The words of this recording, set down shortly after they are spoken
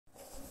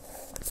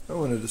I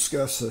want to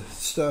discuss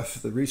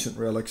the recent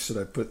relics that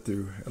I put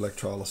through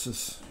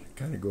electrolysis,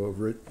 kind of go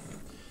over it.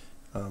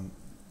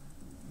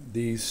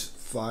 These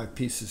 5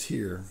 pieces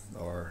here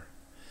are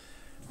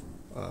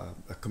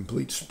a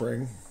complete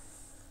spring,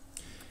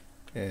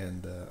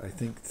 and I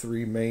think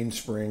 3 main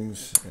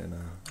springs and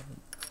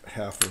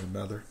half of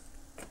another.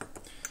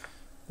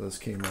 Those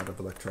came out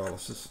of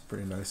electrolysis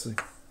pretty nicely.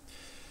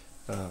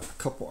 A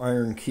couple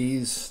iron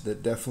keys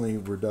that definitely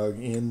were dug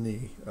in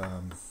the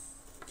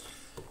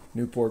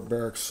Newport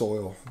Barracks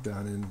soil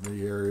down in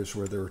the areas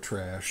where there were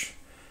trash.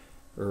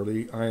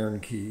 Early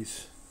iron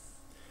keys.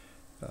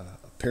 A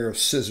pair of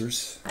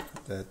scissors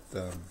that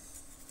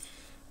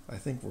I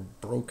think were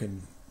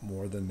broken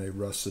more than they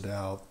rusted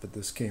out, but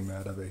this came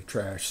out of a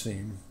trash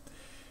scene.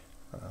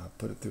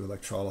 Put it through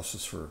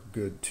electrolysis for a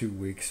good 2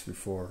 weeks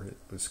before it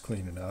was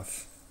clean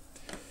enough.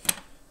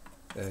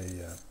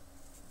 A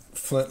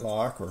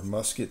flintlock or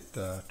musket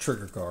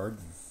trigger guard.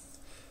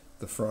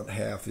 The front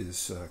half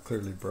is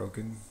clearly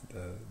broken.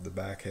 The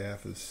back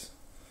half is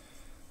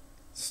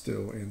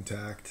still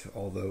intact,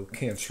 although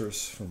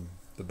cancerous from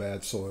the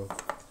bad soil.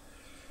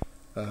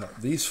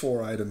 These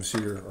 4 items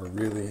here are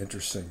really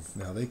interesting.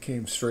 Now, they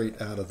came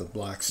straight out of the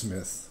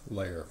blacksmith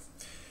layer,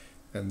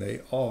 and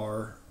they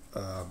are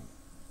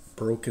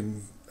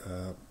broken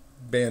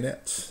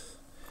bayonets.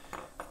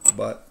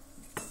 But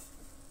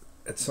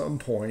at some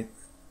point,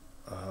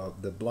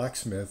 the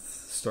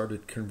blacksmith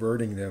started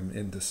converting them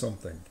into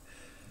something.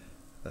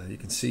 You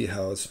can see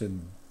how it's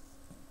been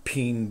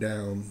peened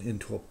down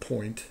into a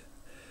point.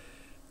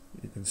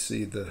 You can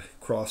see the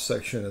cross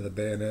section of the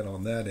bayonet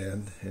on that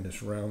end, and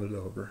it's rounded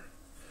over.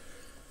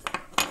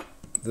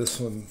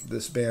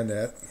 This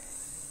bayonet,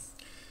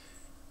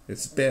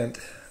 it's bent,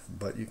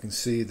 but you can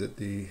see that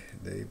the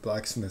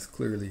blacksmith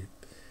clearly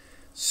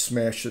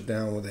smashed it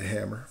down with a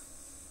hammer.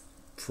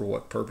 For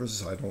what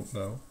purpose, I don't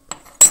know.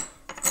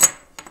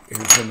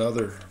 Here's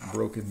another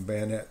broken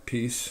bayonet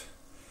piece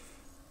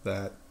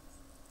that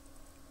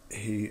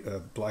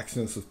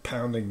blacksmith was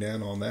pounding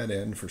down on that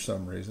end for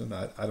some reason.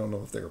 I don't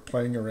know if they were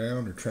playing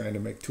around or trying to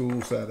make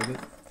tools out of it.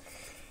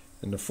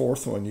 And the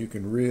 4th one, you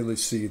can really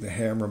see the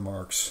hammer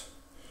marks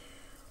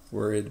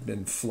where it had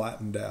been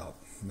flattened out.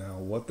 Now,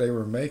 what they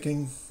were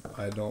making,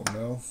 I don't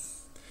know.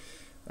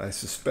 I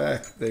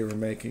suspect they were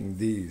making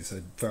these.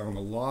 I found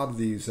a lot of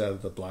these out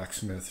of the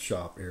blacksmith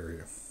shop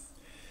area.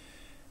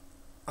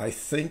 I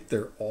think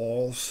they're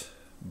awls,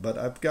 but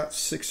I've got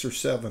 6 or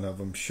 7 of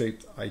them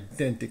shaped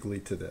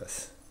identically to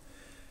this.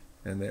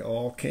 And they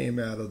all came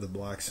out of the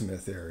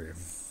blacksmith area.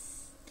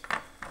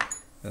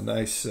 A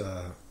nice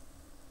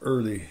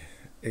early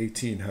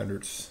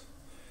 1800s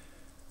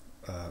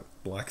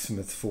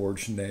blacksmith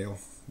forged nail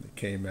that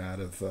came out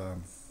of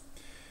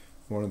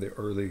one of the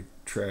early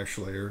trash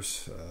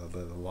layers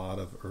that a lot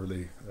of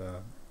early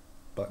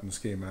buttons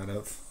came out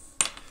of.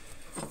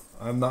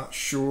 I'm not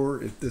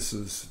sure if this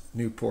is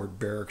Newport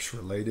Barracks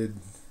related.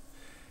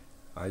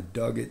 I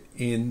dug it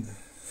in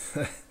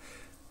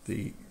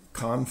the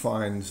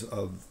confines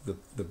of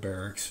the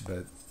barracks,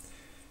 but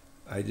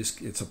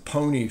it's a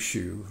pony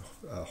shoe,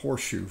 a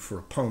horseshoe for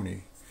a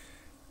pony.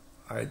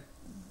 I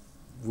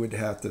would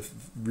have to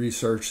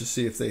research to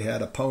see if they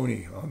had a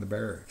pony on the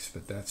barracks,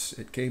 but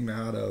it came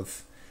out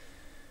of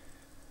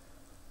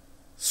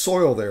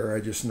soil there.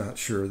 I'm just not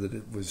sure that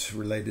it was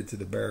related to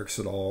the barracks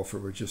at all, if it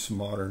were just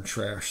modern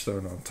trash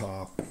thrown on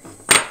top.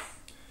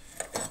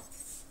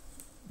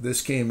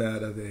 This came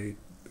out of a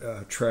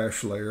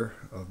trash layer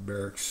of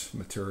barracks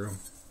material,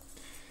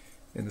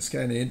 and it's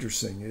kind of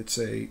interesting. It's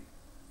a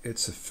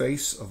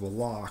face of a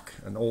lock,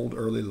 an old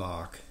early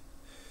lock,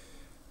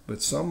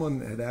 but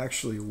someone had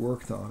actually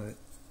worked on it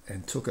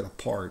and took it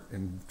apart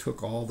and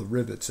took all the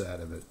rivets out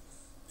of it.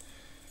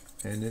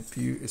 And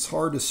it's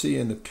hard to see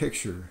in the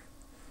picture,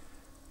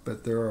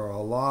 but there are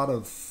a lot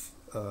of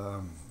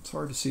it's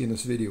hard to see in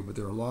this video, but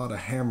there are a lot of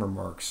hammer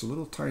marks,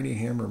 little tiny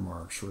hammer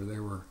marks, where they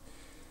were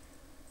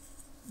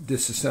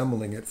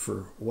disassembling it.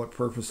 For what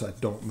purpose, I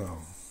don't know.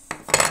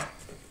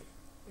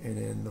 And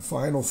then the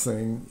final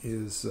thing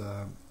is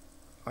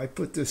I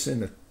put this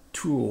in a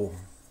tool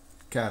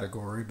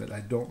category, but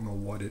I don't know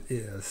what it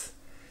is.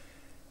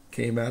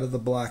 Came out of the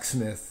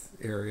blacksmith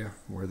area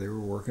where they were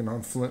working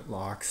on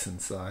flintlocks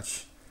and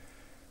such.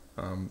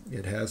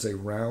 It has a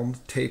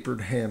round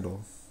tapered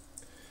handle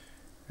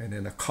and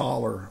then a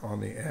collar on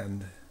the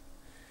end,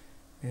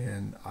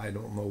 and I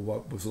don't know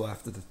what was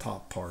left of the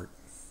top part,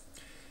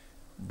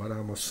 but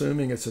I'm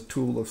assuming it's a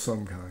tool of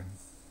some kind.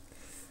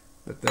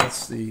 But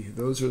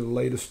those are the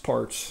latest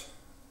parts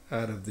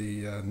out of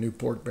the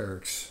Newport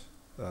Barracks.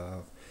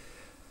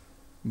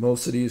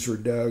 Most of these were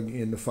dug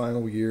in the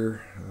final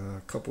year,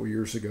 a couple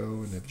years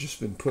ago, and have just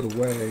been put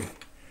away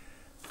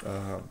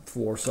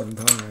for some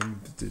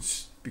time.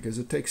 It's because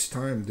it takes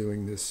time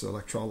doing this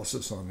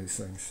electrolysis on these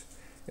things.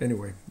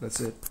 Anyway, that's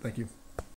it. Thank you.